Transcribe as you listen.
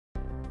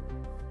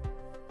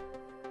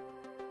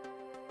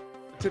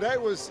Today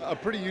was a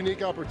pretty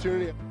unique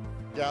opportunity.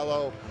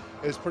 Gallo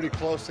is pretty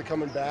close to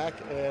coming back,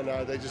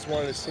 and they just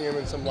wanted to see him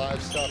in some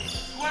live stuff.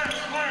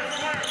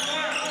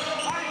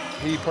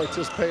 He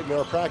participated in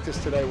our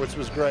practice today, which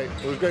was great.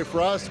 It was great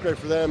for us, great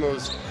for them. It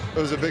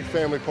was a big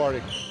family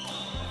party.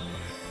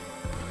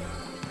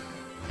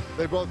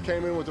 They both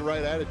came in with the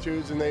right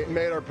attitudes, and they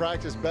made our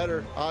practice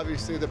better.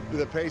 Obviously,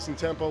 the pace and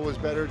tempo was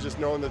better just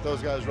knowing that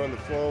those guys run the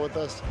floor with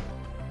us.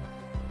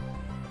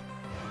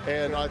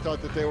 And I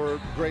thought that they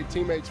were great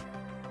teammates.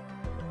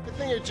 I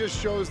think it just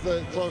shows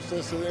the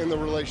closeness in the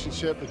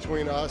relationship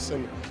between us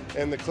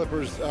and the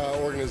Clippers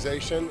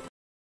organization.